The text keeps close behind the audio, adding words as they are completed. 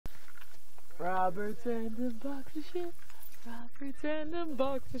Robert's random box of shit. Robert's random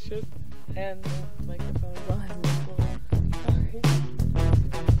box of shit. And the microphone's on his whistle. Sorry.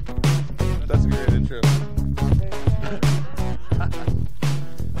 That's a great intro.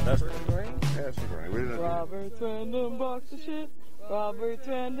 That's recording? Yeah, that's recording. We didn't Robert's random box of shit. Robert's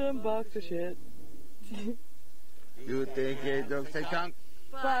random box of shit. You think it don't take time?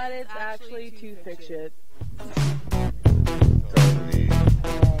 But it's actually toothpick shit. Totally.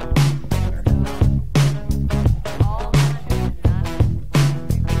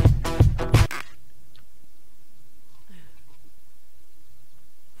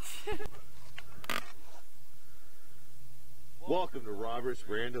 Welcome to Robert's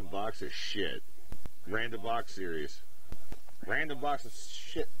Random Box of Shit. Random Box Series. Random Box of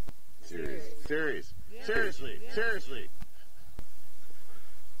Shit Series. Series. Seriously.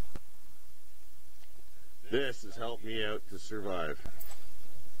 This has helped me out to survive.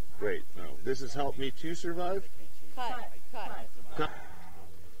 Wait, no. This has helped me to survive? Cut.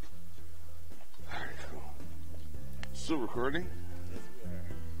 Alright, cool. Still recording?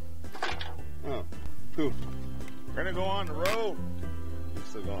 Oh, cool. We're gonna go on the road. We're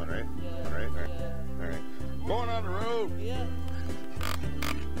still going, right? Yeah. Alright. Going on the road. Yeah.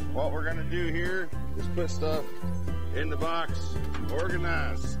 What we're gonna do here is put stuff in the box.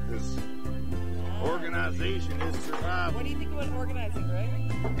 Organize. Because organization is survival. What do you think about organizing, Greg?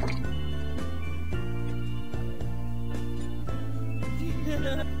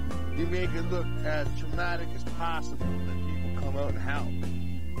 You make it look as traumatic as possible, and then people come out and help.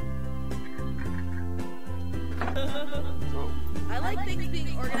 So, I like things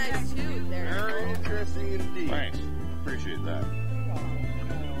being organized too. very interesting indeed. Thanks. Appreciate that.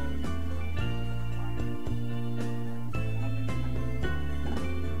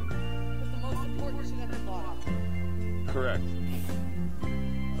 The most important shit at the bottom. Correct.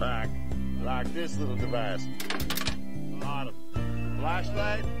 Like this little device. Bottom.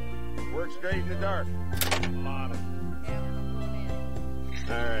 Flashlight works great in the dark. Bottom.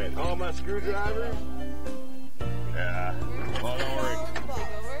 Alright, all my screwdrivers. Yeah. Well, don't worry.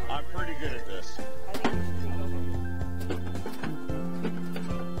 I'm pretty good at this. I think you should take over.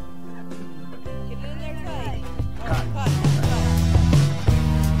 Get it in there tight. Cut. Cut.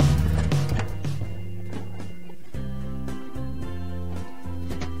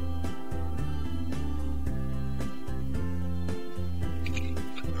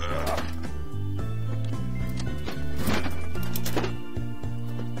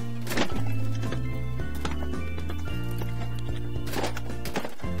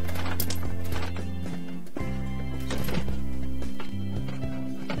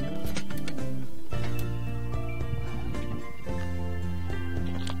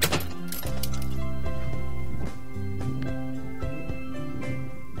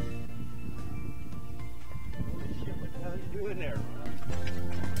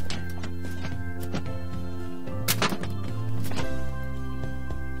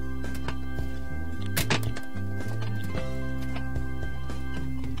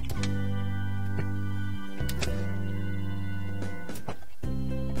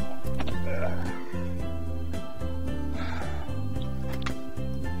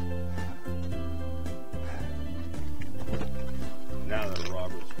 Now that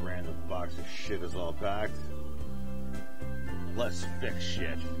Robert's random box of shit is all packed, let's fix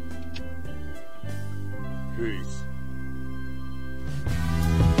shit. Peace.